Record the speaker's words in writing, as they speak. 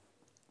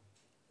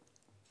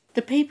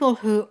The people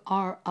who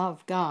are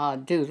of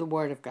God do the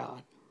Word of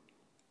God.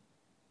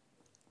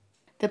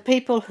 The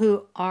people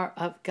who are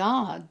of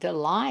God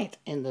delight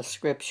in the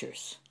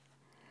Scriptures.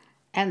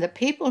 And the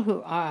people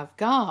who are of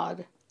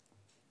God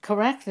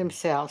correct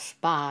themselves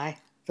by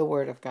the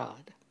Word of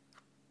God.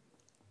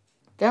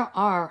 There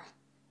are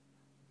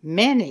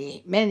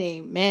many,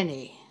 many,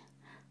 many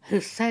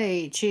who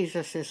say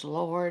Jesus is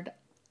Lord,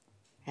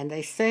 and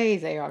they say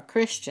they are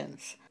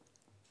Christians,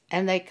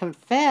 and they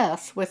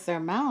confess with their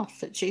mouth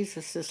that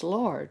Jesus is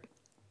Lord,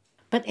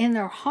 but in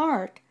their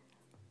heart,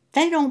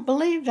 they don't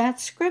believe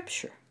that's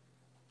Scripture.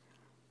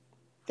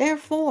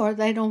 Therefore,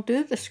 they don't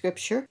do the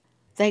Scripture.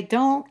 They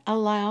don't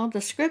allow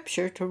the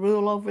Scripture to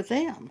rule over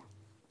them.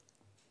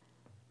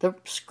 The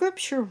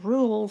Scripture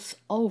rules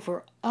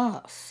over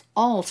us.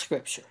 All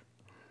Scripture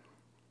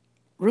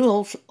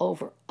rules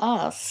over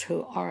us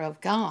who are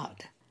of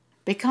God.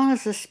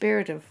 Because the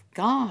Spirit of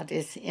God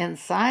is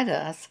inside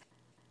us,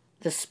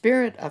 the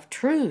Spirit of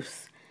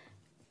truth,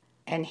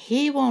 and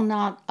He will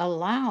not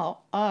allow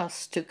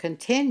us to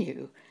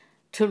continue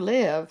to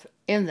live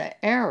in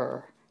the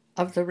error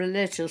of the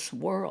religious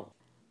world.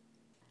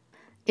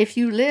 If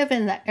you live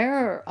in the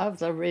error of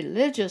the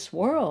religious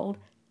world,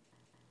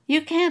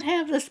 you can't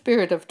have the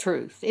Spirit of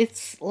truth.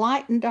 It's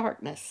light and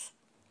darkness.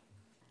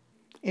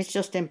 It's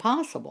just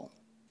impossible.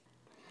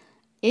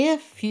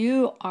 If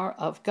you are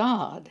of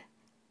God,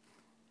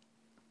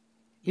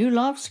 you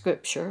love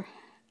Scripture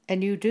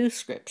and you do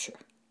Scripture.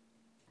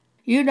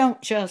 You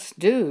don't just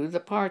do the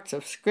parts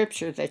of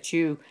Scripture that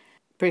you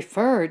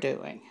prefer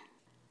doing.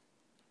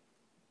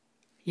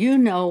 You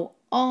know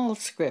all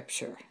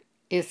Scripture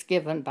is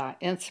given by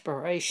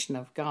inspiration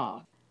of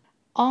God.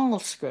 All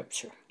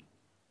Scripture.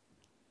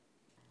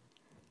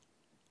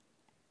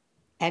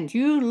 And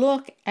you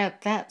look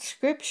at that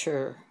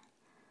Scripture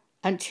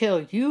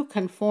until you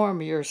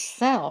conform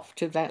yourself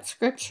to that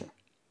Scripture,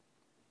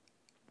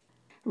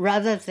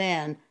 rather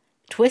than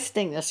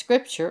twisting the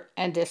Scripture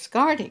and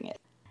discarding it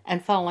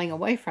and falling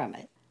away from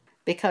it.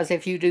 Because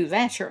if you do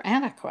that, you're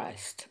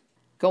Antichrist,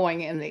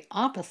 going in the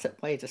opposite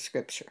way to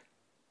Scripture.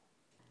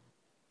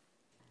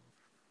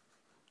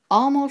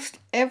 Almost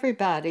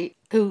everybody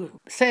who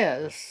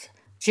says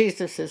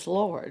Jesus is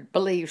Lord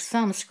believes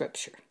some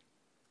Scripture.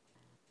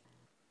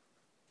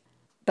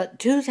 But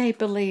do they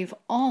believe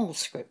all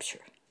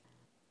Scripture?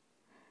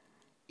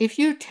 If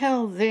you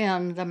tell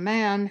them the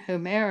man who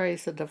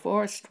marries a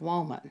divorced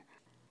woman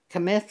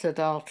commits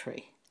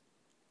adultery,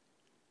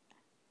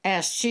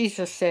 as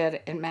Jesus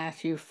said in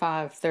Matthew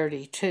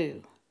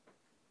 5:32,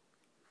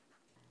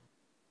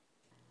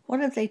 what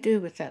do they do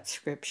with that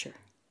Scripture?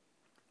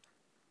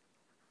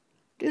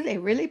 Do they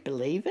really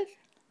believe it?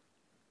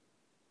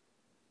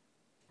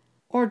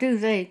 Or do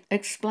they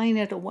explain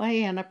it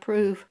away and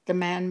approve the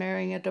man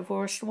marrying a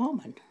divorced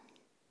woman?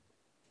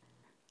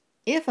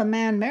 If a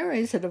man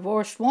marries a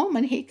divorced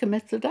woman, he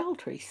commits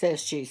adultery,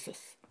 says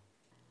Jesus.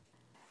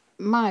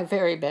 My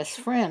very best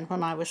friend,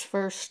 when I was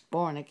first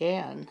born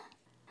again,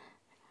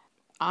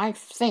 I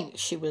think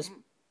she was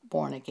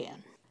born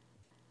again.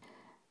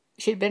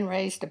 She'd been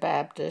raised a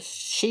Baptist.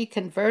 She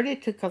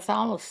converted to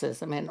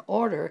Catholicism in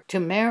order to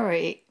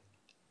marry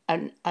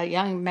a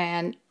young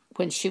man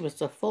when she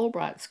was a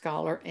Fulbright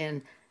scholar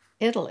in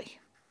Italy.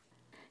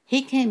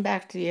 He came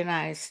back to the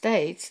United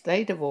States.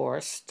 They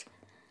divorced.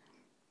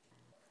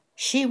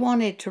 She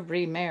wanted to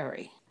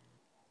remarry.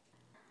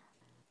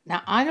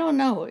 Now, I don't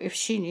know if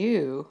she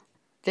knew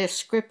this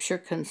Scripture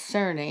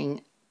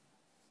concerning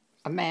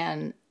a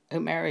man who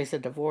marries a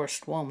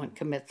divorced woman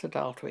commits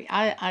adultery.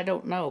 I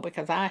don't know,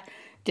 because I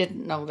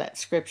didn't know that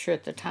Scripture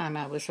at the time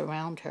I was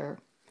around her.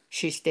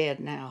 She's dead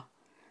now.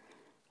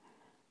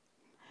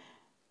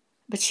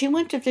 But she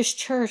went to this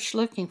church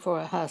looking for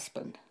a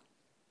husband.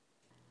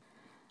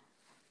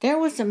 There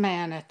was a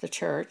man at the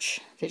church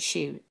that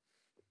she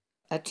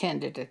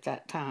attended at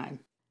that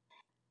time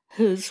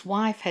whose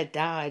wife had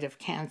died of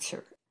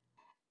cancer,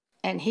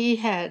 and he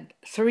had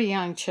 3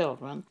 young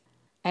children,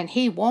 and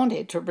he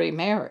wanted to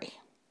remarry.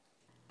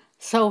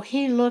 So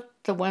he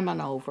looked the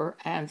women over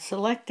and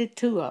selected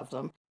 2 of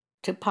them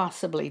to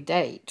possibly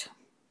date.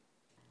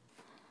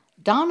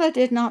 Donna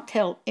did not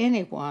tell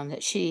anyone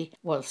that she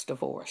was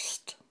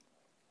divorced.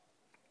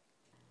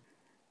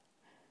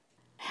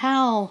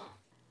 Hal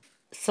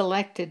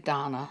selected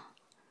Donna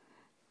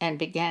and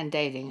began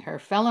dating her,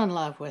 fell in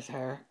love with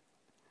her.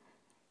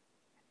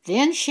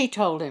 Then she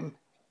told him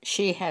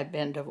she had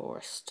been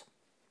divorced.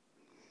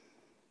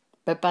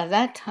 But by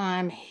that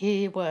time,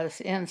 he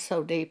was in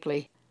so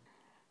deeply,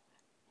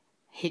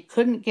 he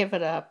couldn't give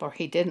it up, or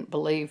he didn't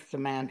believe the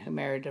man who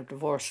married a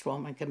divorced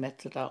woman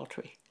commits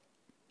adultery.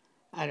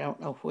 I don't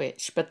know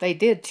which, but they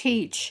did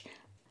teach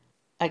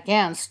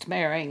against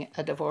marrying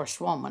a divorced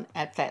woman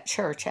at that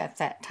church at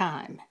that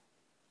time.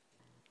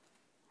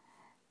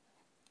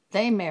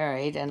 They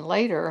married, and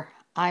later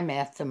I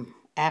met them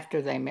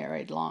after they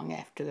married, long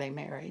after they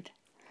married.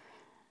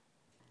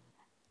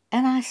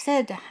 And I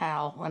said to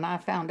Hal, when I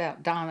found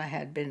out Donna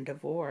had been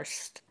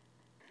divorced,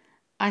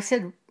 I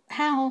said,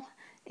 Hal,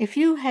 if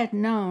you had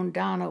known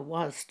Donna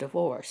was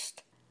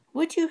divorced,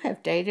 would you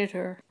have dated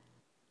her?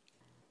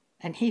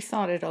 And he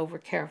thought it over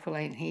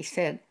carefully, and he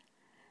said,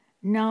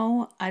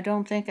 "No, I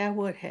don't think I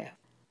would have."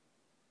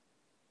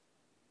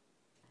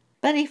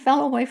 But he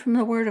fell away from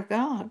the Word of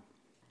God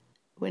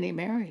when he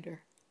married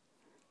her,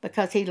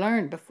 because he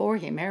learned before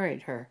he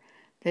married her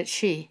that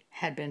she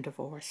had been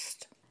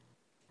divorced.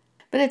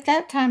 But at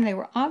that time, they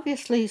were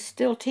obviously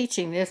still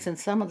teaching this in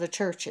some of the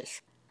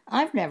churches.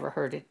 I've never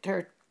heard it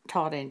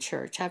taught in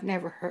church. I've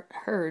never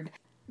heard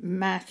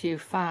Matthew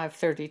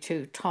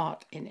 5:32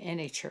 taught in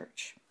any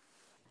church.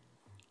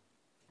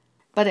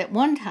 But at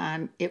one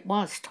time, it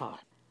was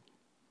taught.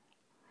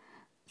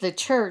 The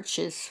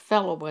churches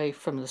fell away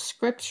from the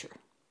Scripture.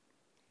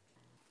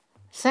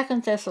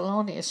 2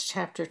 Thessalonians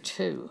chapter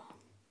 2,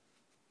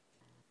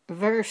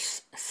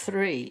 verse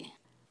 3,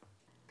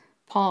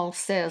 Paul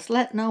says,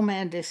 "Let no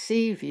man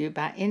deceive you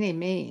by any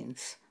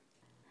means,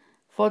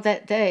 for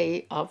that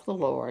day of the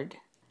Lord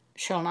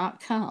shall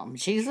not come."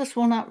 Jesus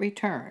will not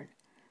return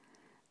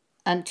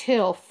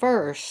until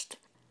first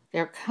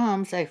there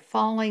comes a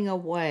falling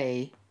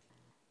away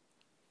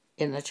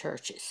in the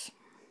churches,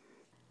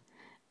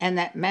 and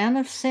that man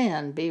of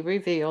sin be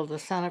revealed, the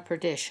son of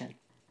perdition.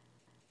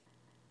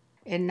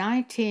 In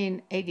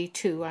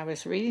 1982, I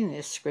was reading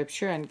this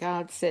scripture, and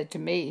God said to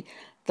me,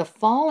 the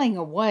falling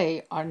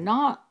away are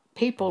not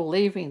people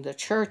leaving the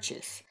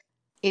churches.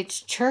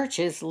 It's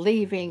churches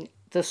leaving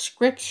the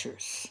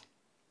scriptures.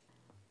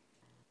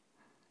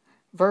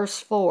 Verse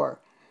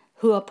 4,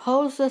 "Who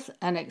opposeth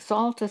and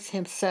exalteth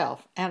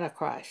himself,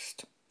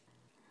 Antichrist,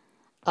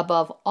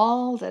 above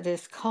all that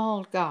is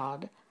called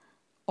God,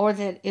 or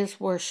that is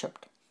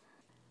worshipped,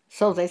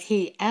 so that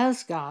he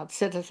as God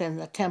sitteth in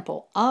the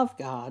temple of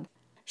God,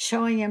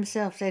 showing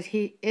himself that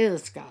he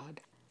is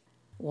God."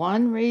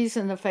 One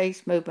reason the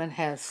faith movement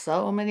has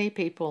so many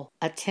people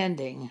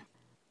attending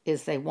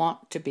is they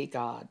want to be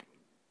God.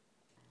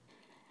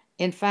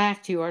 In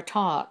fact, you are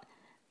taught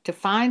to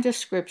find a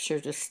scripture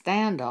to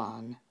stand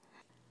on,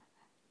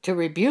 to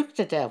rebuke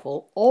the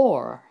devil,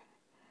 or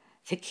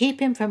to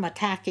keep him from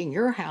attacking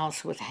your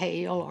house with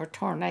hail or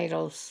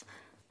tornadoes,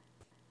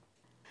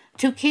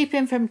 to keep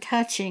him from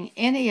touching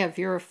any of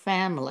your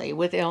family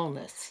with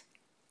illness.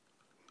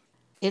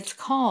 It's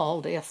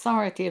called The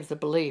Authority of the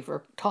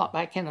Believer, taught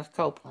by Kenneth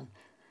Copeland.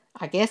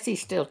 I guess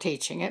he's still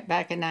teaching it.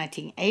 Back in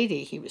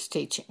 1980, he was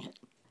teaching it.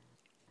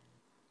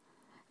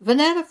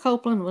 Vanetta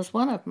Copeland was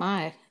one of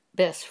my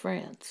best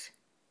friends,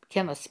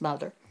 Kenneth's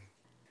mother.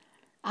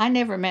 I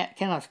never met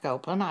Kenneth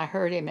Copeland. I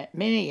heard him at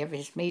many of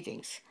his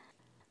meetings,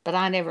 but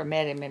I never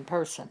met him in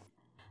person.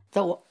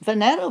 Though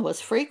Vanetta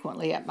was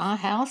frequently at my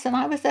house, and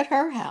I was at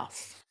her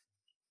house.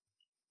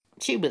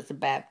 She was a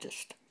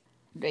Baptist.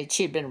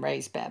 She'd been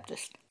raised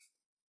Baptist.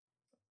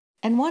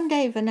 And one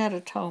day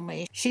Vanetta told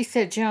me, she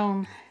said,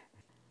 "Joan,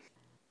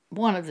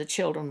 one of the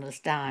children was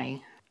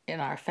dying in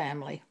our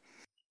family.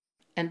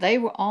 And they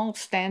were all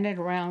standing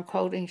around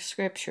quoting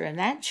scripture, and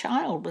that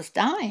child was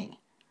dying.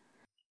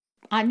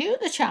 I knew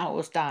the child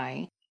was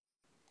dying,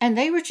 and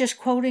they were just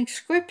quoting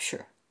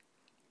scripture."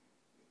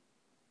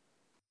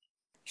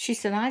 She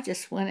said, "I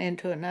just went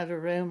into another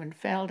room and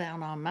fell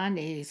down on my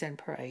knees and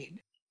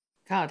prayed.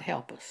 God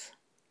help us."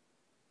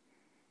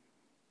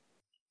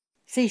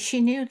 See,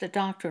 she knew the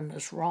doctrine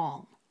was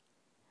wrong.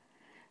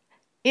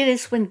 It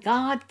is when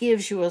God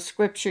gives you a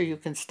scripture you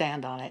can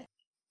stand on it,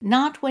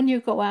 not when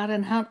you go out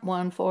and hunt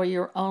one for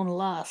your own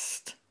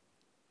lust.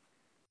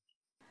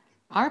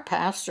 Our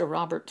pastor,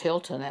 Robert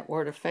Tilton at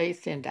Word of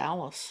Faith in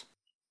Dallas,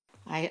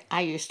 I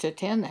used to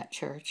attend that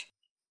church.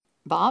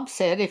 Bob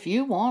said, if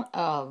you want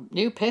a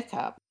new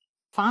pickup,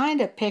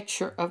 find a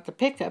picture of the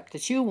pickup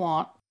that you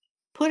want,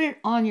 put it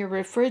on your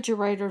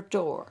refrigerator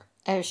door.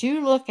 As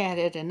you look at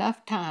it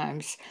enough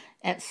times,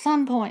 at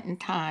some point in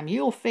time,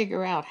 you'll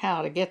figure out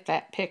how to get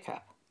that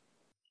pickup.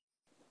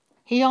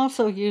 He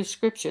also used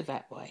scripture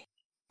that way.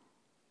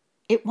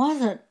 It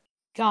wasn't,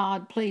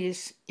 "God,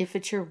 please, if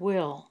it's your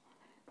will,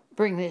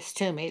 bring this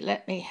to me.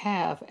 Let me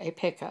have a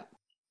pickup."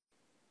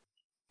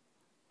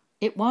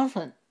 It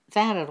wasn't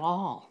that at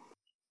all.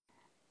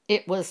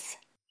 It was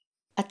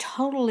a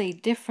totally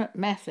different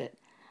method,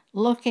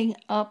 looking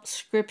up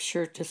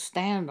scripture to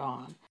stand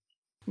on.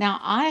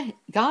 Now,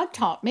 God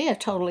taught me a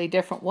totally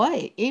different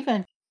way.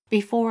 Even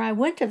before I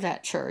went to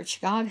that church,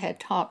 God had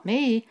taught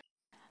me,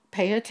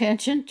 pay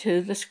attention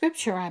to the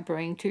scripture I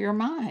bring to your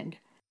mind.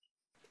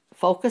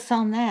 Focus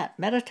on that.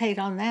 Meditate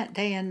on that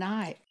day and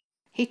night.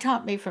 He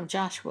taught me from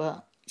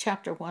Joshua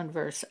chapter 1,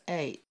 verse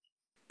 8,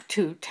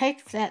 to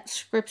take that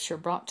scripture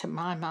brought to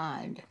my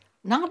mind,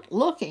 not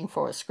looking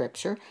for a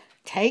scripture,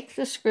 take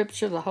the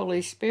scripture the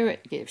Holy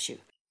Spirit gives you.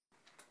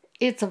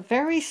 It's a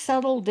very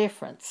subtle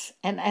difference.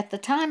 And at the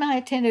time I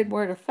attended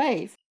Word of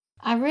Faith,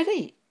 I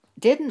really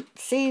didn't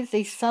see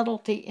the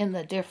subtlety in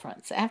the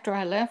difference. After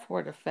I left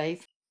Word of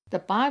Faith, the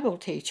Bible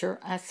teacher,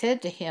 I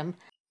said to him,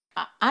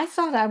 I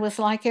thought I was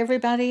like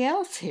everybody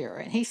else here.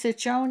 And he said,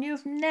 "Joan,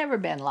 you've never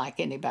been like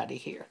anybody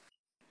here."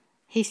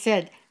 He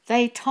said,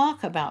 "They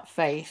talk about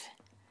faith.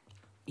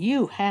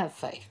 You have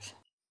faith."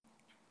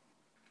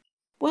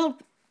 Well,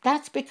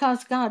 that's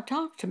because God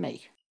talked to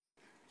me.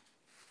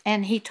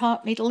 And he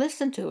taught me to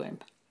listen to him.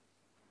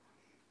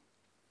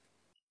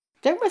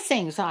 There were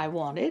things I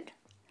wanted,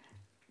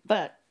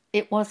 but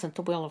it wasn't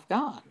the will of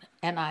God,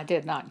 and I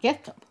did not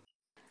get them.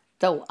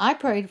 Though I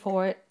prayed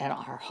for it, and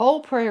our whole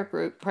prayer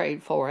group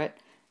prayed for it,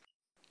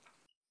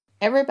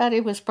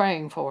 everybody was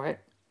praying for it,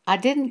 I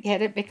didn't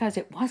get it because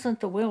it wasn't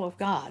the will of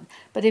God.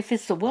 But if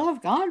it's the will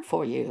of God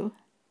for you,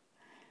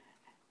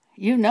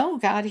 you know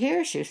God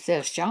hears you,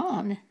 says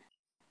John.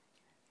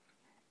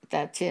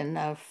 That's in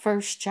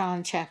 1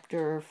 John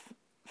chapter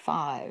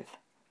 5.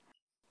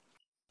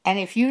 And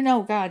if you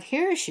know God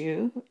hears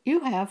you,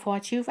 you have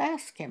what you've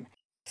asked Him.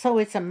 So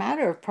it's a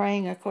matter of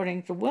praying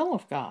according to the will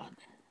of God.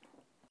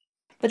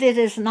 But it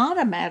is not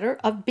a matter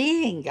of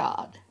being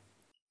God.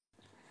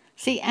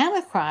 See,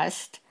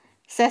 Antichrist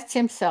sets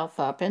himself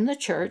up in the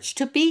church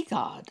to be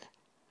God.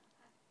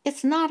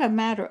 It's not a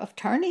matter of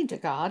turning to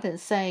God and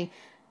saying,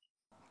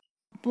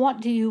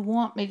 what do you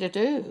want me to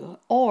do?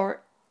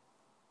 Or,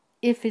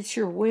 if it's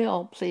your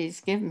will, please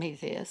give me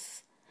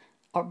this,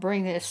 or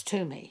bring this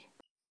to me,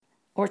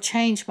 or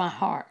change my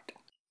heart.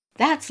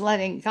 That's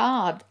letting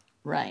God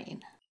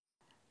reign.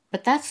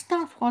 But that's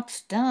not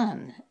what's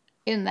done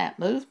in that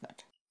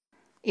movement.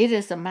 It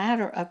is a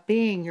matter of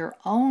being your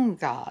own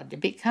God,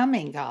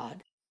 becoming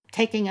God,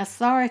 taking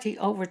authority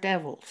over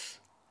devils,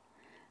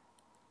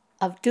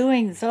 of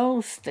doing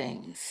those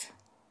things,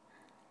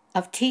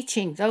 of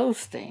teaching those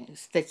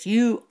things that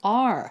you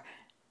are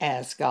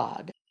as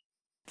God.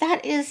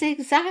 That is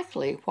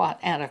exactly what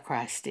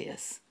Antichrist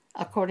is,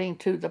 according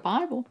to the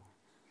Bible.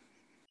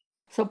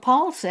 So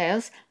Paul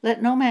says,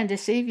 let no man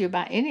deceive you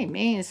by any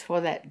means,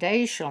 for that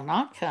day shall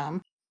not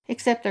come,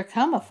 except there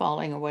come a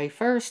falling away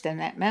first, and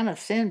that man of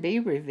sin be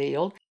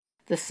revealed,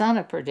 the son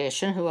of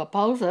perdition, who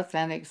opposeth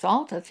and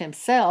exalteth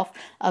himself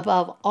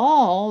above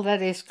all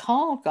that is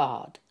called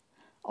God,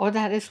 or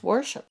that is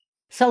worshipped,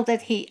 so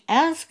that he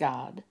as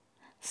God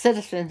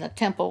sitteth in the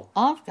temple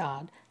of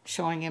God,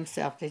 showing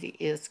himself that he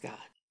is God.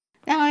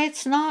 Now,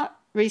 it's not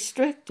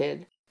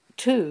restricted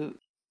to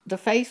the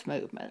faith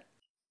movement,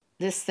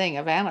 this thing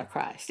of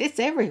Antichrist. It's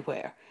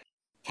everywhere.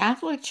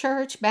 Catholic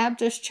Church,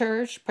 Baptist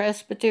Church,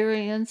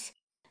 Presbyterians,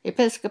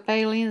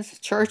 Episcopalians,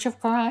 Church of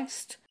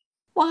Christ.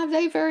 Why,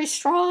 they very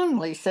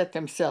strongly set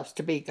themselves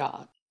to be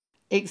God.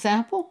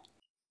 Example,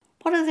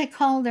 what do they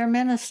call their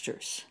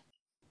ministers?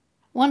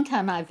 One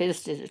time I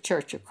visited a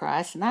Church of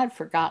Christ, and I'd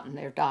forgotten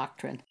their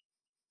doctrine.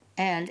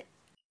 And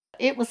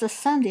it was a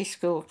Sunday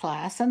school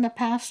class, and the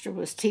pastor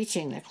was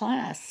teaching the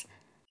class.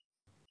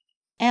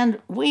 And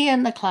we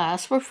in the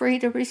class were free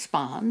to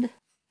respond.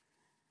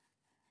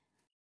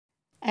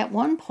 At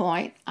one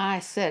point, I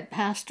said,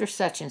 Pastor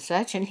such and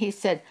such, and he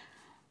said,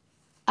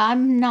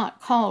 I'm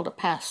not called a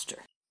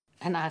pastor.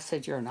 And I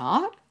said, you're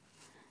not?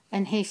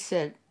 And he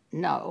said,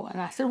 no.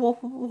 And I said, well,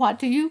 what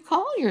do you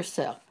call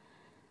yourself?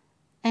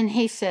 And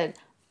he said,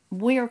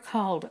 we're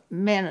called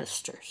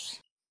ministers.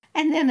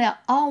 And then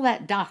all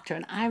that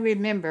doctrine, I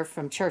remember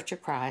from Church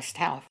of Christ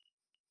how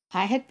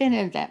I had been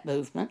in that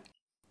movement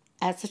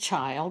as a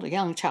child, a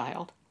young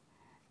child,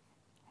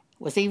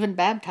 was even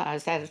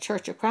baptized at a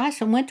Church of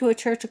Christ and went to a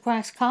Church of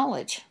Christ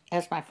college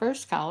as my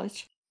first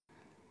college.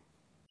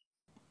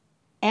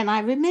 And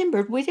I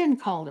remembered we didn't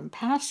call him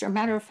pastor.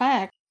 Matter of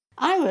fact,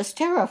 I was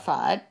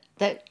terrified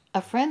that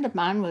a friend of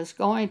mine was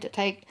going to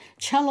take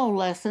cello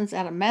lessons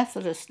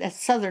at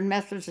Southern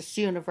Methodist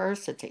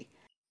University,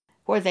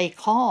 where they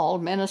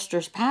called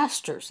ministers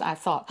pastors. I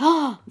thought,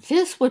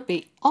 this would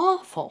be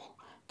awful.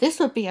 This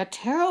would be a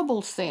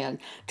terrible sin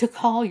to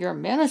call your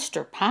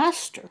minister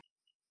pastor.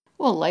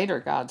 Well,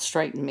 later God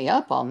straightened me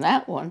up on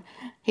that one.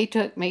 He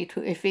took me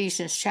to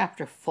Ephesians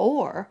chapter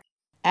 4.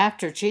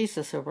 After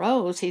Jesus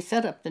arose, he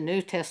set up the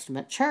New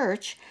Testament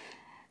church,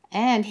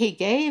 and he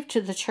gave to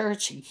the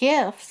church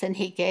gifts, and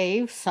he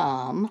gave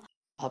some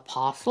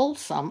apostles,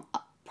 some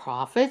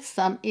prophets,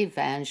 some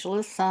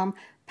evangelists, some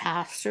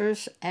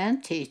pastors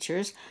and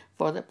teachers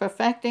for the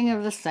perfecting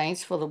of the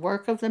saints, for the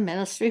work of the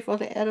ministry, for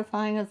the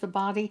edifying of the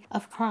body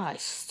of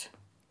Christ.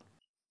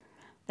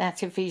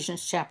 That's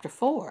Ephesians chapter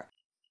 4.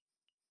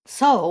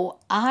 So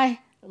I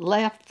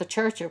left the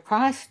Church of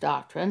Christ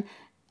doctrine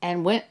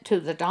and went to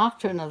the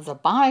doctrine of the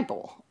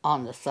Bible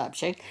on the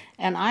subject,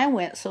 and I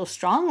went so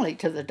strongly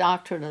to the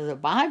doctrine of the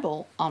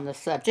Bible on the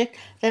subject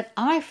that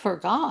I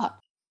forgot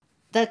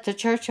that the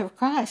Church of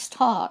Christ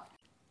taught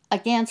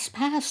against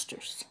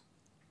pastors.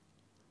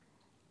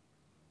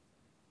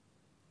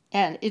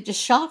 And it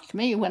just shocked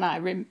me when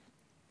I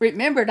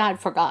remembered I'd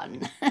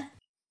forgotten.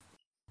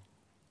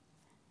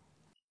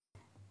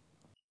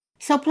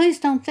 So please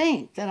don't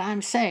think that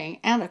I'm saying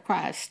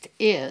Antichrist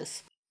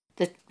is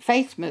the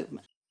faith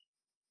movement.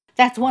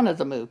 That's one of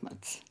the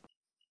movements.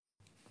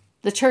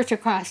 The Church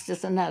of Christ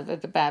is another,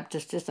 the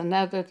Baptist is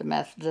another, the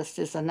Methodist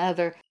is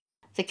another.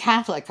 The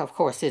Catholic, of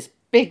course, is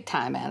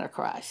big-time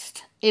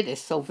Antichrist. It is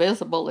so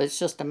visible, it's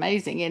just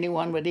amazing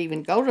anyone would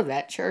even go to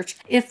that church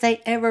if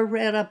they ever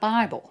read a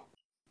Bible,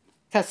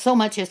 because so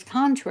much is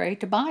contrary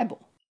to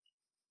Bible.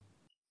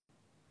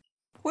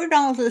 Where'd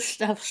all this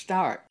stuff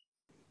start?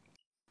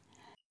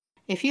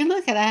 If you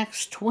look at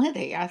Acts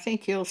 20, I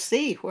think you'll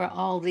see where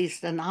all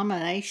these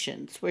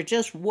denominations were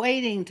just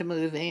waiting to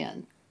move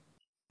in.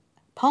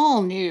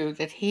 Paul knew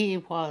that he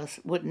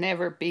would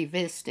never be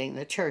visiting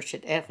the church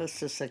at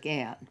Ephesus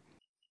again.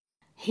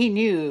 He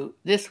knew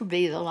this would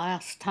be the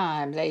last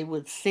time they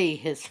would see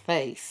his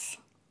face.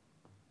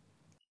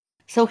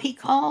 So he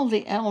called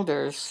the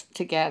elders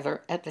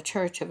together at the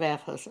church of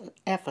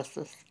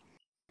Ephesus.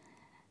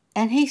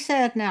 And he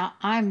said, "Now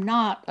I'm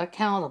not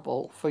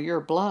accountable for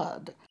your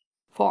blood,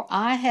 for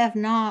I have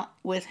not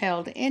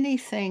withheld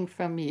anything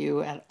from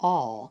you at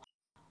all,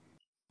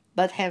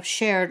 but have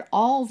shared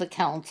all the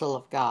counsel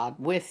of God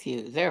with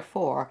you.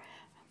 Therefore,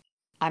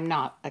 I'm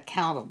not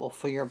accountable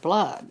for your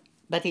blood."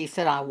 But he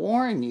said, "I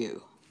warn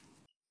you."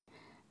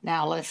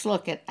 Now let's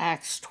look at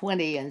Acts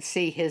 20 and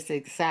see his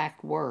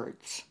exact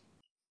words.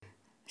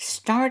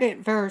 Start at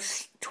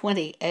verse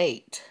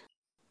 28.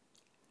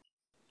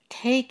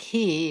 "Take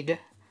heed,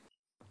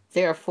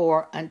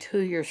 therefore, unto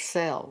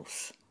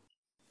yourselves,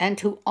 and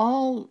to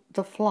all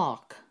the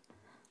flock,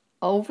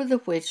 over the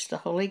which the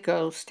Holy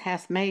Ghost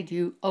hath made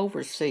you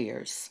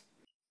overseers,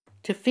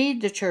 to feed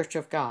the church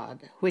of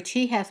God, which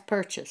he hath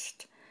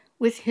purchased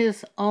with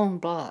his own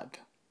blood.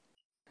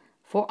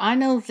 For I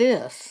know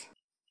this,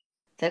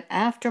 that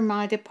after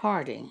my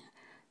departing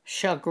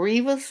shall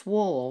grievous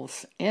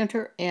wolves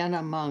enter in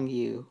among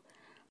you,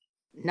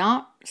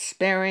 not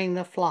sparing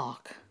the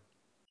flock.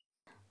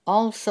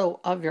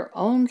 Also of your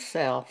own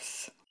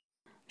selves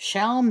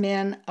shall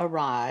men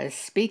arise,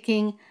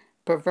 speaking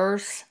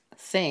perverse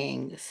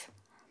things,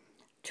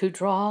 to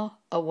draw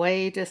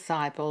away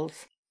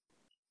disciples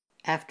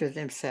after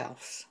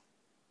themselves."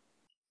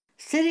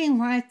 Sitting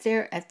right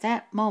there at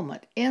that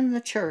moment in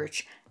the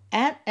church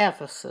at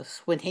Ephesus,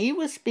 when he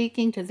was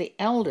speaking to the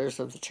elders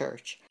of the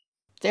church,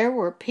 there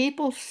were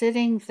people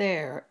sitting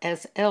there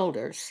as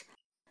elders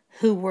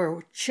who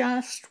were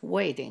just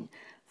waiting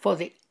for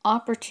the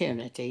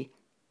opportunity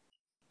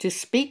to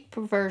speak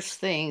perverse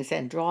things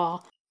and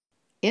draw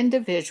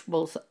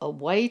individuals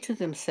away to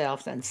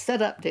themselves and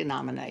set up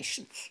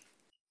denominations.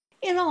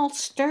 It all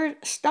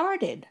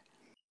started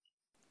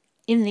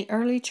in the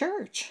early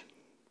church.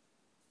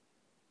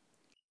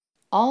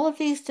 All of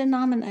these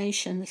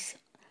denominations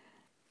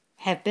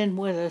have been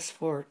with us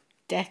for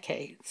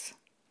decades.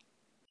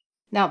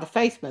 Now, the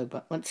faith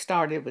movement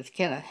started with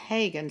Kenneth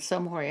Hagin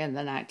somewhere in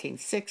the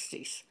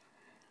 1960s.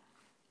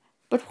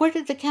 But where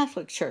did the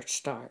Catholic Church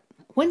start?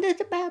 When did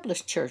the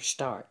Baptist Church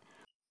start?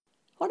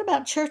 What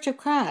about Church of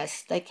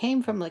Christ? They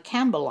came from the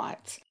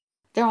Campbellites.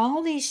 There are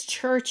all these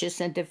churches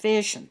and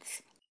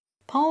divisions.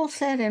 Paul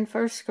said in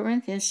 1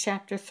 Corinthians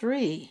chapter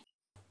 3,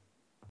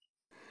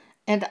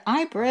 "And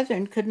I,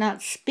 brethren, could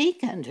not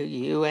speak unto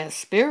you as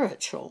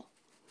spiritual,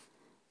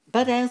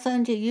 but as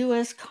unto you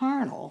as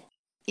carnal,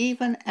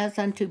 even as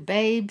unto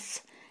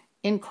babes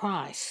in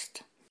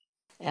Christ.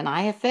 And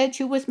I have fed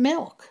you with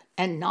milk,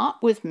 and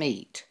not with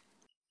meat.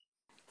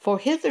 For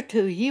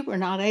hitherto ye were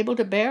not able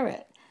to bear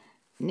it,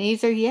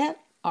 neither yet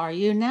are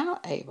you now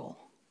able.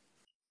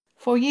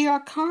 For ye are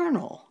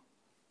carnal.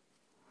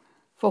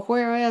 For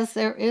whereas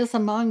there is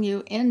among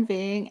you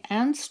envying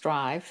and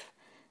strife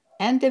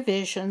and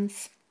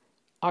divisions,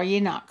 are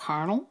ye not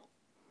carnal,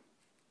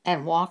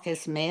 and walk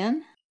as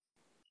men?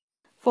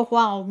 For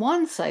while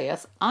one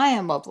saith, I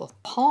am of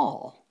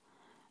Paul,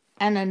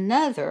 and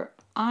another,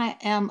 I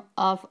am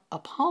of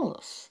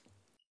Apollos.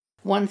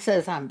 One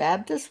says, I'm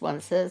Baptist,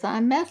 one says,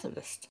 I'm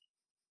Methodist.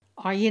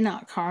 Are ye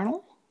not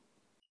carnal?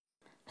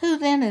 Who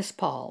then is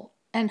Paul,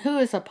 and who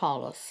is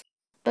Apollos,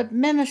 but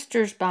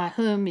ministers by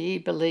whom ye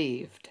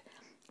believed,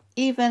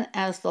 even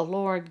as the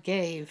Lord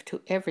gave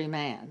to every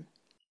man?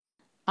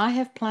 I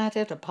have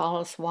planted,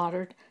 Apollos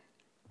watered,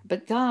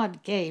 but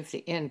God gave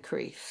the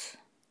increase.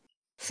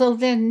 So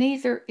then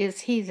neither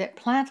is he that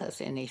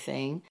planteth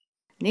anything,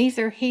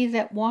 neither he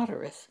that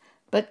watereth,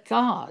 but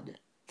God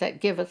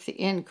that giveth the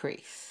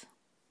increase.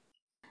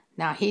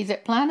 Now he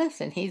that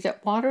planteth and he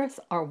that watereth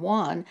are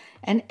one,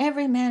 and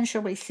every man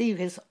shall receive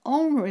his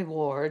own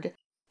reward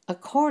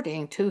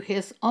according to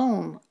his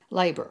own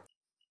labor.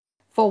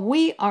 For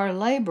we are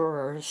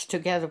laborers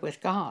together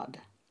with God.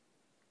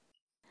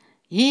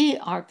 Ye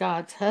are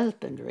God's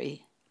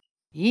husbandry,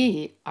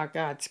 ye are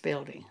God's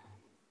building.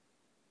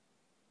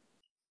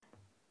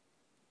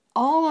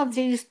 All of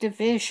these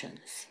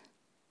divisions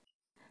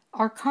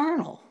are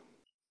carnal.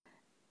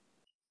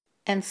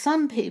 And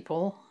some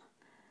people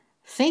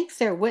think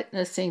they're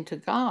witnessing to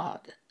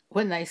God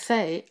when they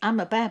say, I'm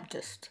a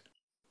Baptist.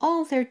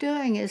 All they're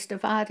doing is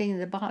dividing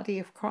the body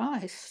of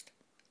Christ.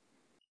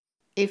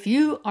 If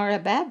you are a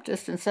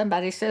Baptist and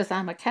somebody says,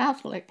 I'm a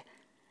Catholic,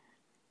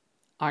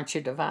 aren't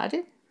you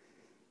divided?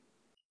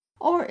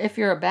 Or if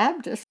you're a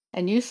Baptist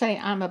and you say,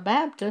 I'm a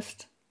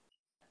Baptist,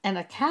 and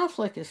a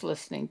Catholic is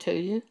listening to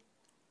you,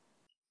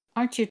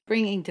 aren't you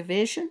bringing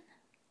division?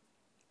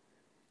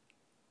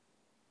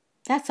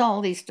 That's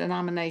all these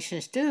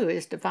denominations do,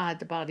 is divide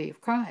the body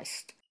of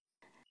Christ.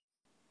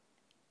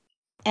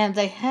 And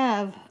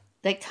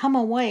they come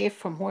away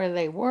from where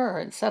they were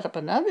and set up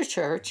another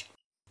church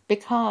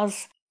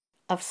because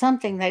of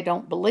something they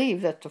don't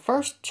believe that the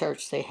first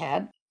church they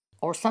had,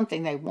 or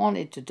something they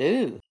wanted to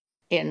do.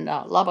 In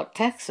Lubbock,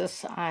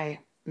 Texas, I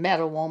met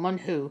a woman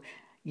who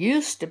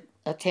used to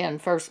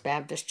attend First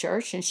Baptist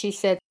Church, and she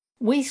said,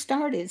 we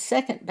started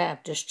Second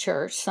Baptist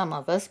Church, some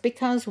of us,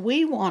 because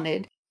we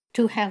wanted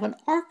to have an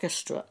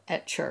orchestra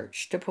at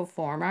church to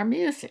perform our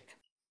music.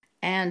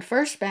 And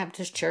First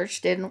Baptist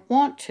Church didn't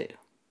want to.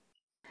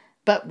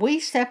 But we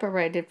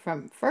separated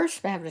from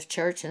First Baptist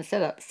Church and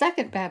set up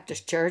Second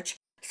Baptist Church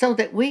so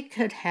that we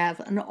could have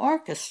an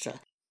orchestra.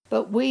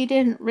 But we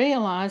didn't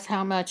realize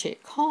how much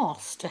it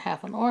costs to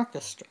have an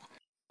orchestra.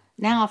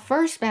 Now,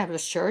 First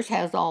Baptist Church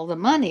has all the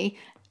money,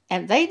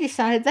 and they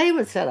decided they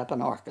would set up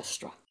an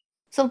orchestra.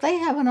 So they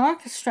have an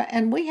orchestra,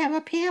 and we have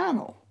a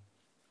piano.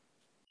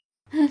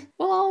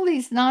 Well, all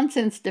these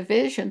nonsense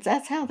divisions,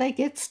 that's how they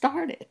get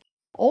started.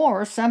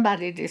 Or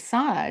somebody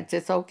decides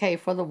it's okay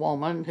for the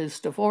woman who's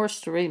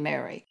divorced to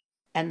remarry,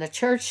 and the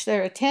church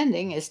they're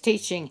attending is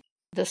teaching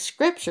the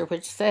scripture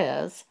which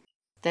says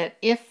that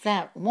if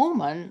that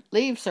woman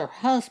leaves her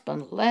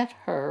husband, let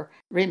her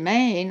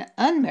remain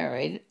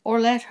unmarried or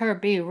let her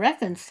be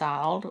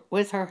reconciled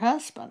with her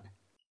husband.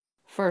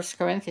 1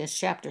 Corinthians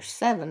chapter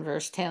 7,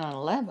 verse 10 and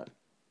 11.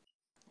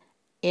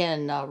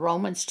 In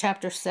Romans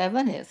chapter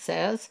 7, it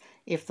says,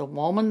 if the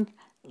woman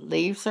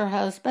leaves her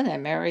husband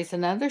and marries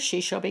another,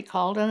 she shall be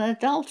called an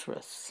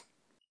adulteress.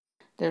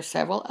 There are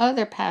several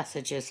other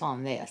passages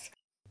on this,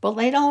 but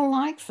they don't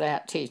like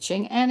that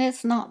teaching, and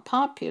it's not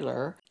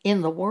popular in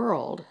the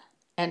world,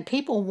 and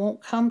people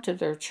won't come to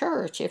their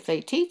church if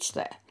they teach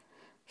that.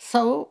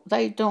 So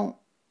they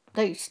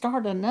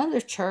start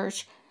another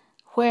church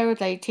where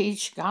they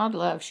teach God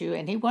loves you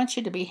and He wants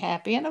you to be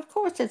happy, and of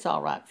course it's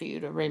all right for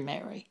you to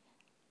remarry.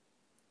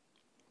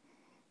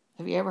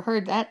 Have you ever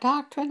heard that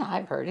doctrine?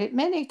 I've heard it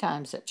many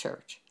times at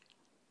church.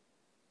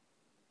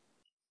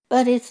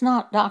 But it's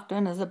not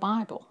doctrine of the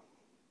Bible.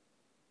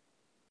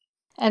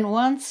 And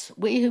once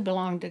we who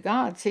belong to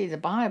God see the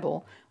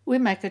Bible, we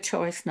make a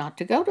choice not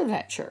to go to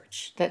that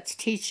church that's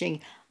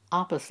teaching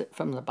opposite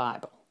from the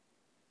Bible.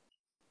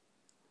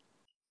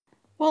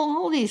 Well,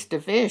 all these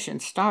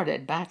divisions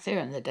started back there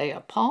in the day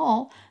of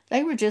Paul.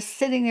 They were just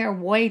sitting there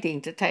waiting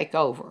to take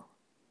over,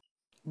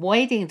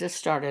 waiting to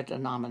start a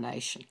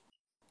denomination.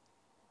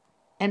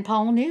 And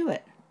Paul knew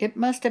it. It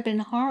must have been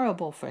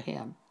horrible for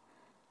him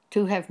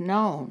to have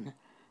known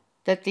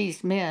that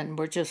these men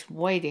were just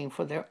waiting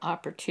for their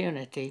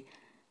opportunity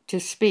to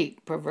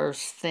speak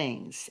perverse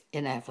things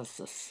in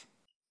Ephesus.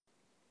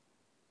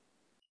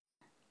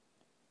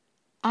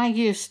 I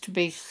used to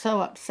be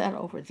so upset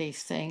over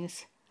these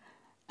things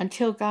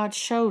until God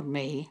showed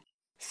me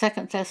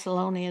 2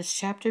 Thessalonians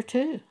chapter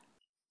 2.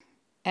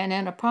 And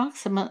in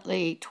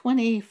approximately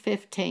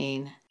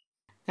 2015,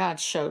 God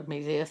showed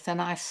me this,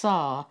 and I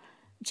saw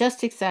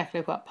just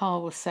exactly what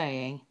Paul was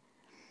saying,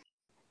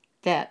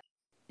 that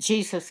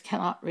Jesus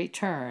cannot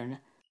return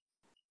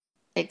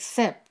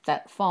except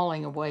that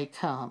falling away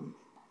come.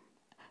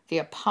 The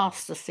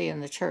apostasy in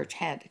the church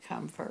had to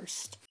come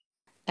first.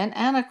 And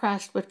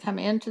Antichrist would come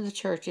into the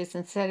churches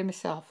and set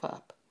himself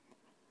up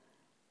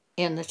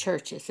in the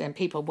churches, and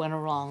people went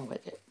along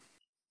with it.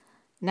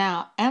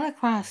 Now,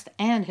 Antichrist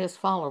and his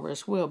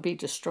followers will be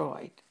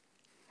destroyed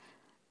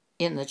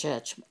in the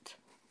judgment,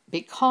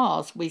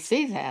 because we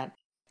see that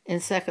in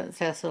 2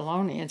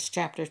 Thessalonians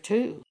chapter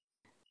 2.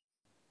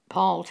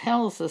 Paul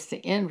tells us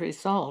the end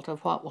result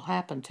of what will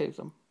happen to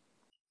them.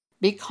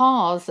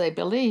 Because they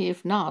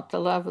believe not the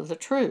love of the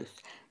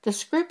truth, the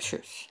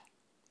scriptures.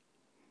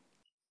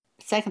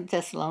 2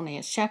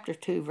 Thessalonians chapter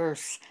 2,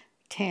 verse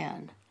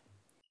 10.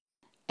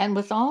 And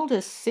with all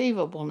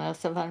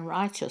deceivableness of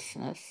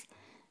unrighteousness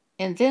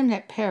in them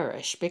that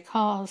perish,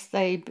 because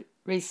they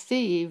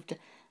received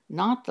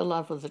not the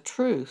love of the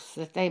truth,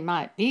 that they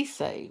might be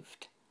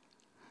saved.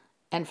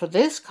 And for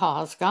this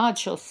cause God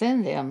shall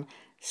send them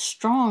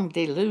strong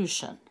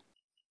delusion,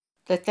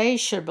 that they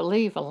should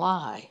believe a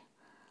lie,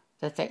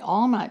 that they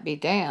all might be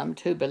damned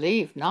who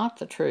believed not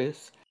the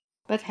truth,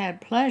 but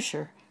had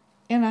pleasure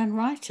in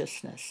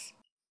unrighteousness.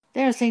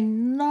 There's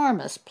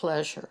enormous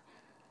pleasure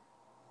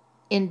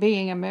in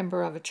being a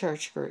member of a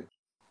church group.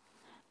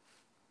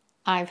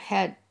 I've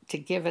had to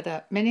give it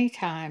up many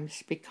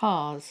times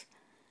because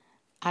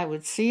I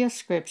would see a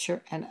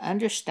scripture and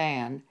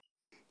understand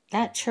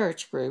that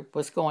church group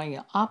was going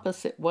the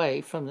opposite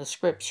way from the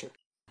scripture.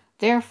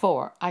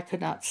 Therefore, I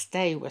could not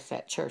stay with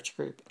that church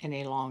group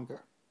any longer.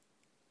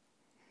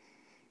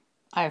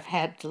 I've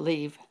had to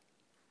leave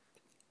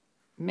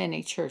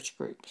many church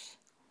groups.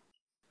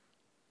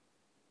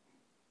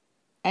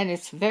 And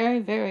it's very,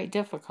 very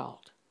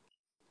difficult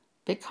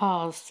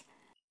because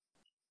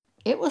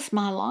it was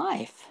my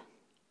life.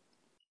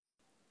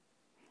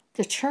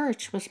 The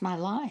church was my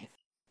life.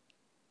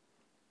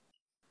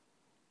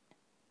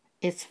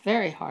 It's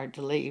very hard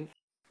to leave.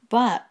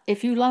 But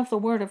if you love the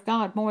Word of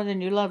God more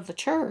than you love the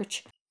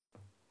church,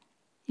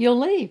 you'll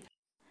leave.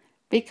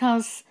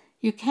 Because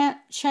you can't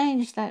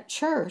change that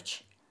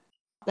church.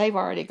 They've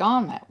already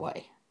gone that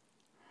way.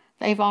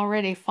 They've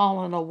already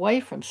fallen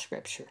away from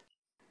Scripture.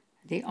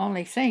 The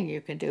only thing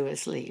you can do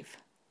is leave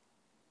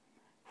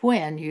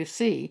when you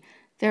see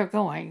they're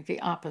going the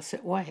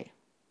opposite way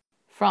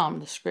from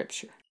the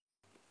Scripture.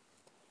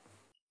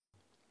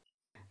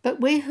 But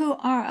we who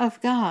are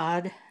of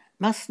God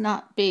must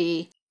not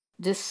be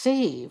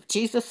deceived.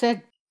 Jesus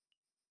said,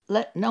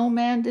 "Let no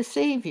man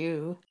deceive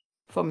you,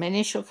 for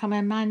many shall come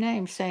in my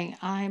name, saying,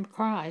 I am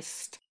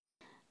Christ,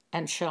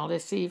 and shall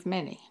deceive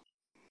many."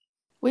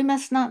 We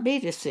must not be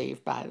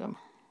deceived by them.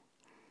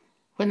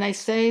 When they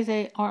say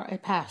they are a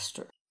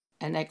pastor,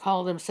 and they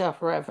call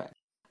themselves reverend,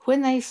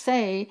 when they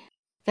say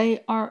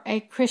they are a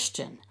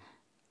Christian,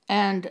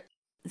 and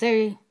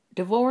they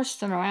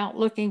divorced and are out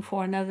looking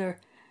for another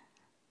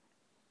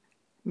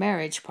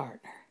marriage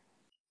partner,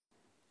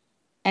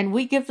 and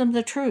we give them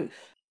the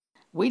truth.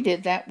 We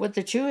did that with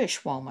the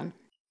Jewish woman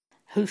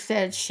who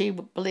said she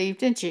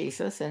believed in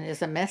Jesus and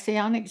is a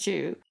Messianic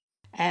Jew,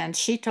 and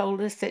she told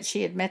us that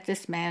she had met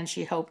this man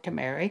she hoped to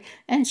marry,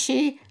 and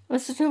she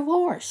was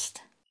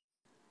divorced.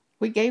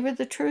 We gave her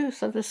the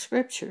truth of the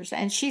scriptures,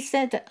 and she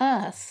said to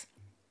us,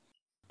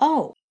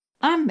 "Oh,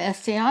 I'm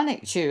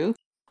Messianic Jew.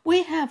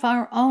 We have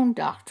our own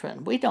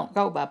doctrine. We don't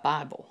go by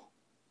Bible."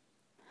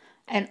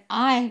 And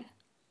I,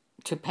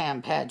 to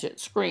Pam Paget,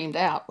 screamed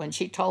out when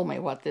she told me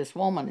what this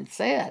woman had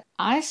said.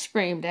 I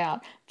screamed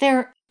out,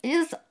 there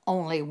is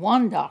only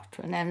one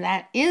doctrine, and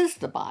that is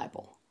the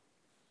Bible.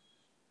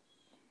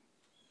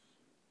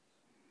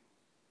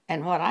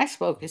 And what I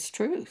spoke is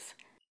truth.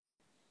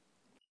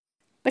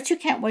 But you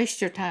can't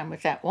waste your time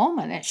with that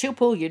woman, and she'll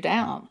pull you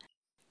down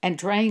and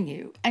drain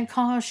you and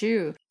cause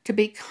you to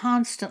be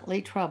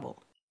constantly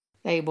troubled.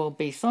 They will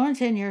be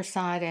thorns in your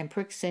side and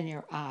pricks in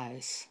your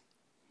eyes.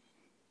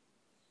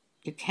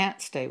 You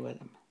can't stay with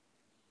them.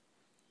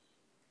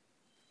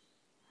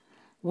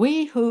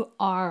 We who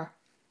are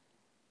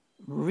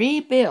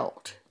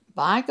rebuilt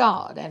by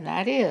God, and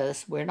that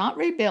is, we're not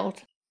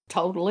rebuilt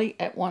totally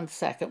at 1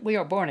 second. We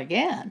are born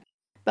again,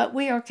 but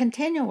we are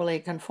continually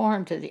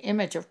conformed to the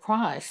image of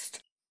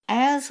Christ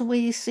as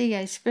we see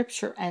a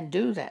scripture and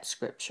do that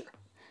scripture.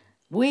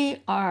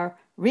 We are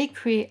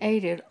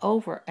recreated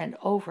over and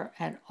over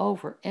and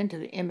over into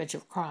the image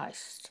of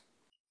Christ.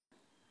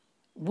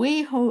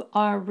 We who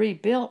are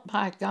rebuilt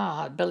by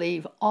God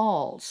believe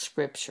all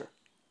scripture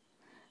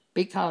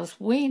because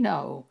we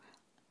know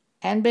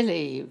and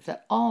believe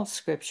that all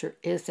scripture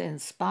is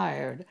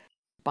inspired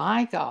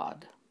by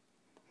God,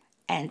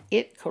 and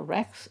it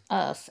corrects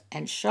us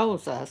and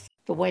shows us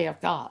the way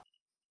of God.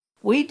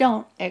 We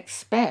don't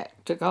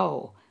expect to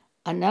go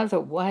another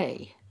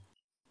way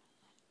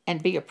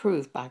and be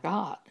approved by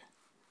God.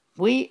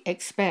 We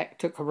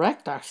expect to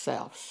correct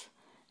ourselves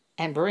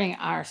and bring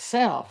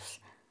ourselves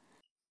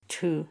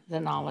to the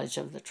knowledge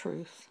of the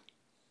truth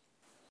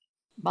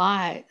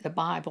by the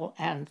Bible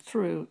and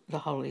through the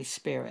Holy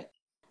Spirit,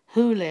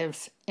 who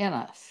lives in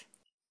us.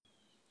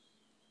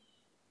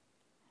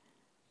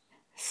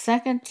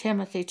 2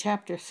 Timothy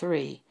chapter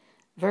 3,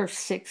 verse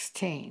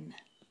 16.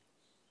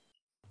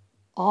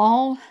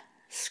 All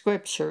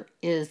scripture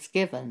is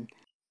given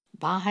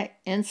by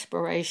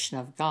inspiration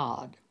of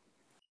God.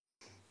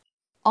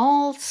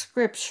 All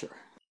scripture.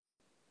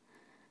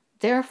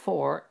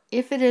 Therefore,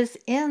 if it is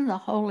in the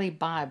Holy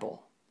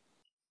Bible,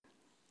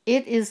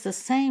 it is the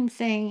same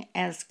thing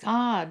as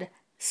God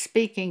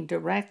speaking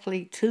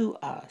directly to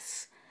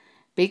us,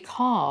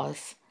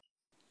 because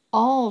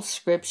all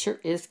scripture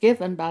is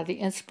given by the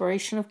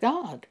inspiration of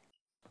God.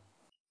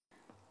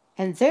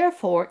 And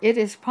therefore it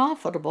is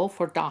profitable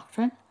for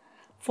doctrine,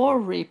 for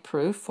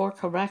reproof, for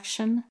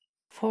correction,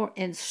 for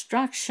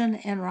instruction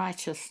in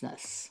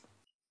righteousness,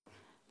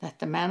 that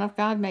the man of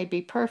God may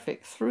be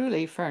perfect,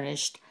 thoroughly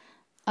furnished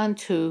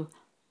unto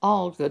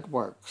all good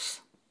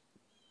works.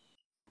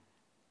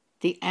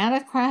 The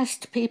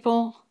Antichrist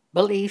people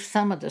believe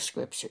some of the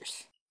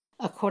scriptures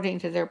according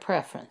to their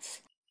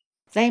preference.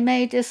 They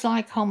may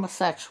dislike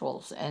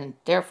homosexuals, and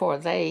therefore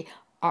they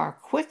are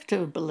quick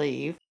to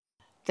believe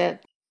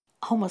that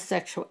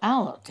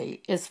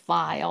homosexuality is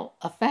vile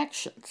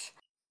affections,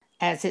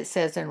 as it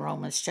says in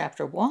Romans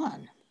chapter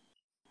 1.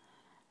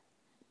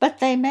 But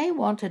they may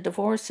want to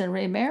divorce and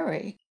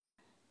remarry,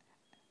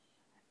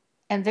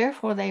 and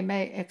therefore they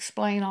may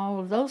explain all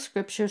of those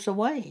scriptures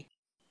away.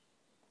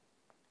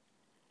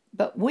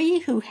 But we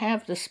who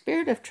have the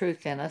Spirit of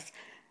truth in us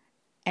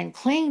and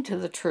cling to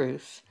the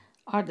truth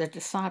are the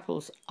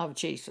disciples of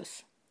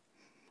Jesus.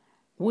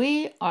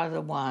 We are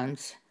the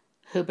ones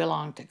who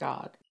belong to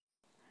God.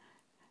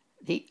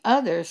 The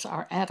others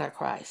are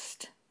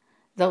Antichrist,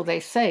 though they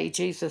say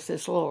Jesus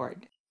is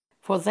Lord,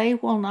 for they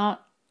will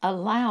not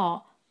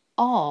allow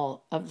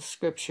all of the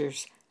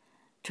scriptures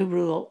to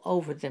rule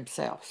over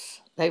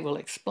themselves. They will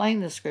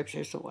explain the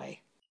scriptures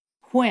away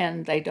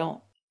when they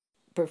don't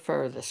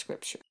prefer the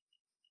scripture.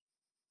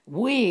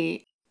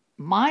 We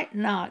might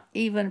not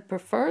even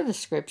prefer the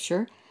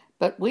scripture,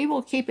 but we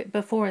will keep it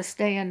before us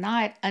day and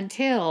night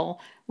until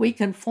we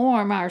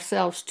conform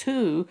ourselves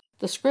to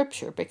the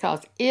scripture,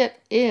 because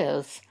it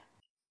is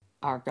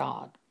our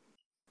God.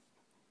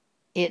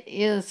 It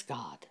is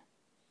God.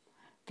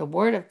 The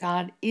Word of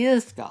God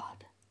is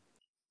God.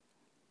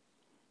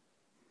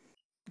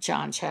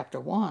 John chapter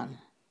 1.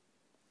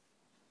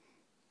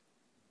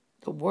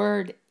 The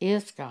Word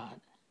is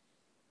God.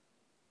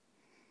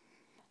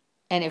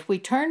 And if we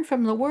turn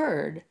from the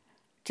Word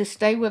to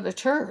stay with the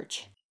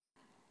church,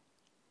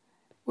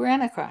 we're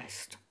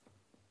Antichrist.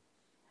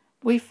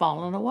 We've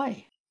fallen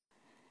away.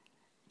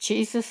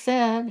 Jesus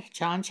said,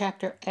 John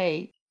chapter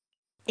 8,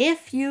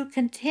 if you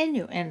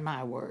continue in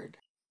my word,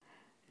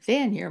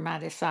 then you're my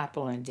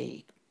disciple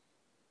indeed.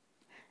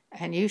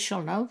 And you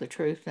shall know the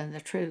truth, and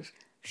the truth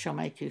shall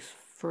make you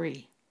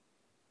free.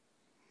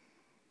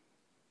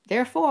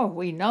 Therefore,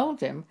 we know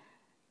them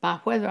by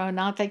whether or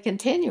not they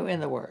continue in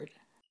the word.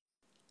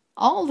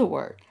 All the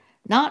word,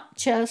 not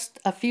just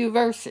a few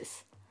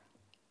verses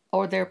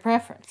or their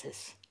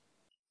preferences.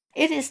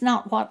 It is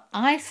not what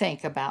I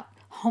think about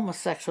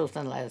homosexuals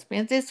and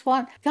lesbians, it's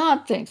what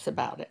God thinks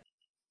about it.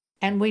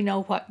 And we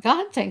know what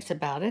God thinks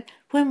about it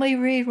when we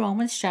read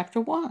Romans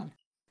chapter 1.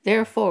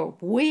 Therefore,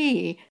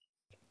 we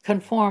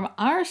conform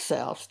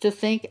ourselves to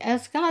think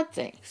as God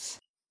thinks.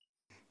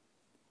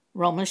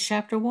 Romans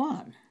chapter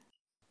 1.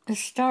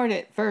 Let's start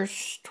at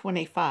verse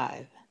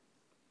 25.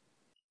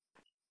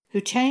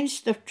 Who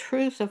changed the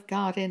truth of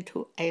God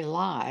into a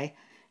lie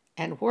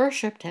and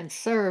worshipped and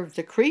served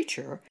the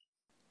creature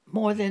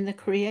more than the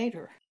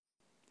Creator.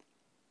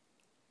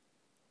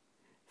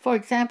 For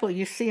example,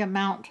 you see a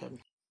mountain,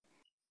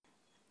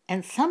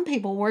 and some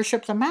people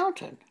worship the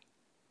mountain.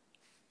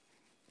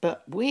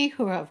 But we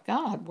who are of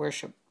God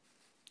worship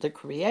the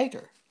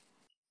Creator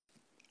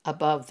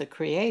above the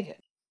created.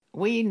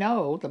 We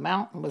know the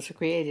mountain was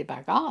created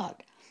by God.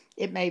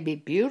 It may be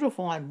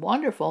beautiful and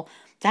wonderful.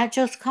 That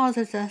just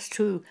causes us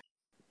to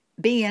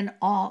be in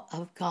awe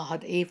of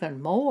God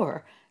even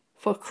more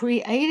for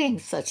creating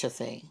such a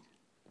thing.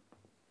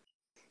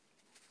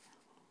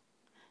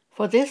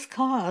 For this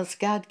cause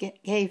God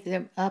gave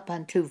them up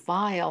unto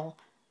vile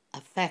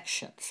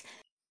affections.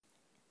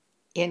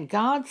 In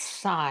God's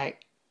sight,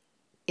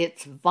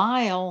 it's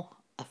vile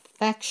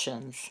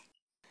affections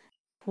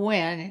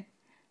when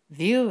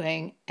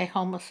viewing a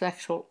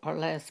homosexual or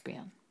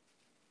lesbian.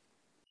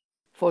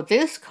 For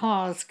this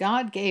cause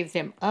God gave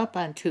them up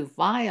unto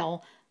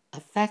vile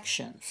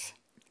affections.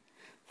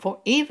 For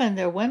even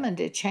their women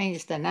did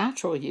change the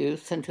natural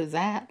use into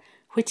that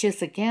which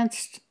is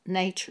against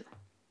nature.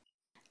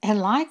 And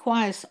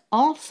likewise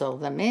also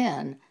the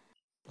men,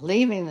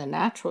 leaving the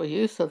natural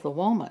use of the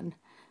woman,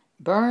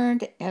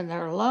 burned in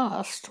their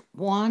lust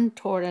one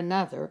toward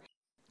another,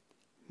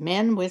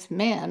 men with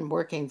men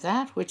working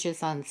that which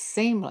is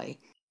unseemly,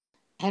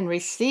 and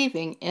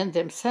receiving in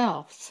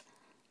themselves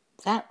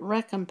that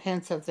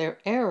recompense of their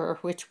error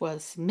which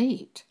was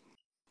meet.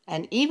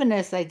 And even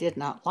as they did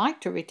not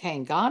like to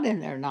retain God in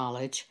their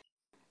knowledge,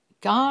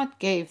 God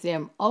gave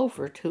them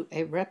over to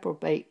a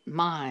reprobate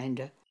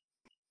mind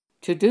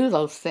to do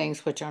those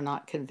things which are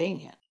not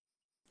convenient.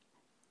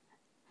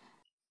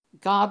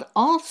 God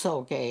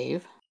also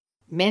gave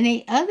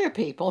many other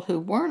people who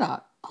were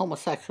not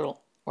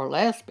homosexual or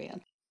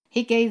lesbian.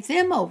 He gave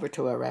them over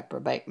to a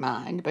reprobate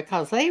mind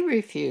because they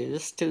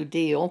refused to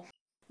deal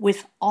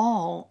with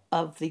all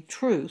of the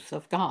truth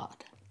of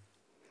God.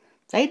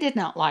 They did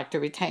not like to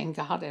retain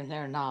God in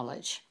their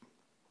knowledge.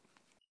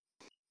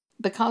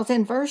 Because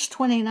in verse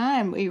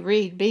 29 we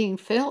read, being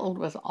filled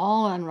with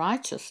all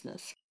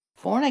unrighteousness,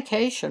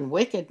 fornication,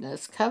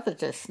 wickedness,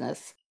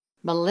 covetousness,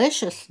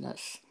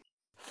 maliciousness,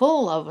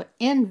 full of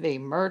envy,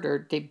 murder,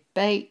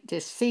 debate,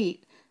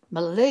 deceit,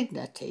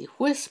 malignity,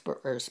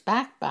 whisperers,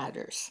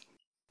 backbiters,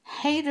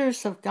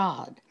 haters of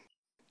God,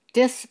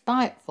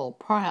 despiteful,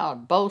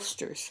 proud,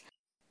 boasters,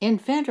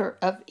 inventor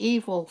of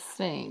evil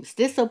things,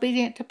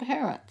 disobedient to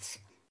parents,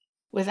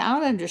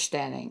 without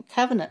understanding,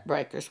 covenant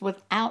breakers,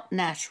 without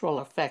natural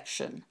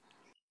affection,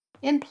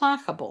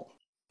 implacable,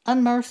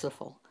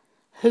 unmerciful,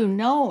 who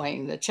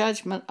knowing the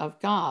judgment of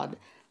God,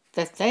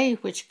 that they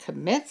which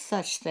commit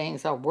such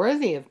things are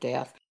worthy of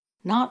death,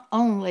 not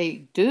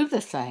only do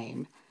the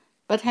same,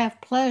 but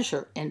have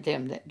pleasure in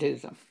them that do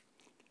them.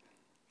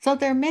 So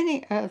there are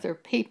many other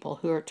people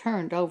who are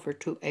turned over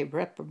to a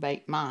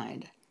reprobate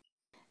mind.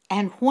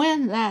 And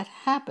when that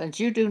happens,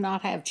 you do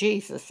not have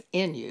Jesus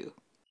in you.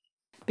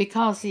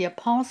 Because the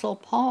Apostle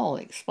Paul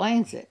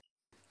explains it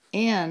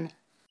in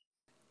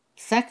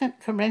 2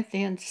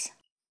 Corinthians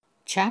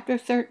chapter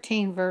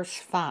 13, verse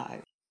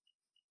 5.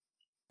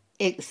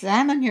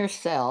 Examine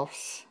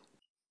yourselves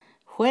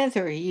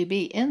whether ye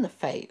be in the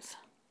faith.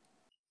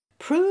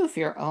 Prove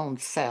your own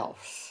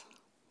selves.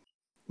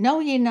 Know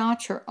ye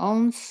not your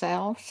own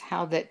selves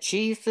how that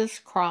Jesus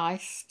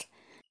Christ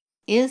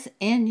is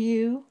in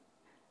you,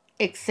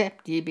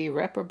 except ye be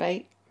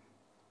reprobate?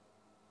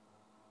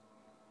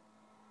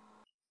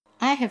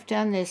 I have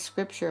done this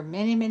scripture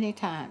many, many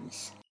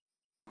times.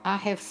 I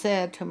have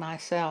said to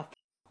myself,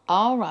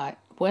 all right,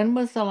 when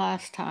was the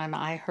last time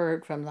I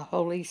heard from the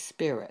Holy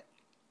Spirit?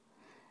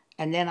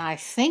 And then I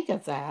think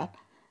of that,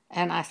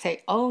 and I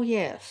say, oh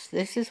yes,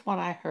 this is what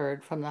I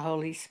heard from the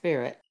Holy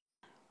Spirit.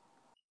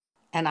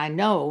 And I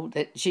know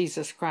that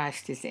Jesus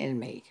Christ is in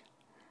me,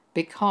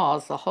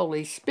 because the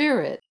Holy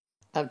Spirit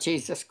of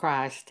Jesus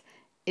Christ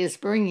is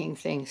bringing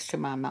things to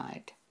my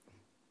mind.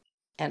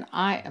 And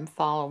I am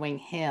following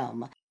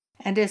Him.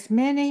 And as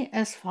many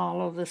as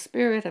follow the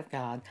Spirit of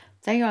God,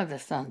 they are the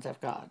sons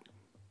of God.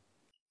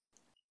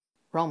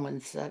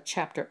 Romans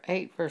chapter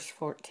 8, verse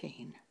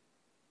 14.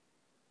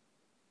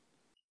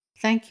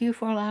 Thank you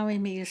for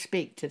allowing me to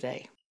speak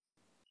today.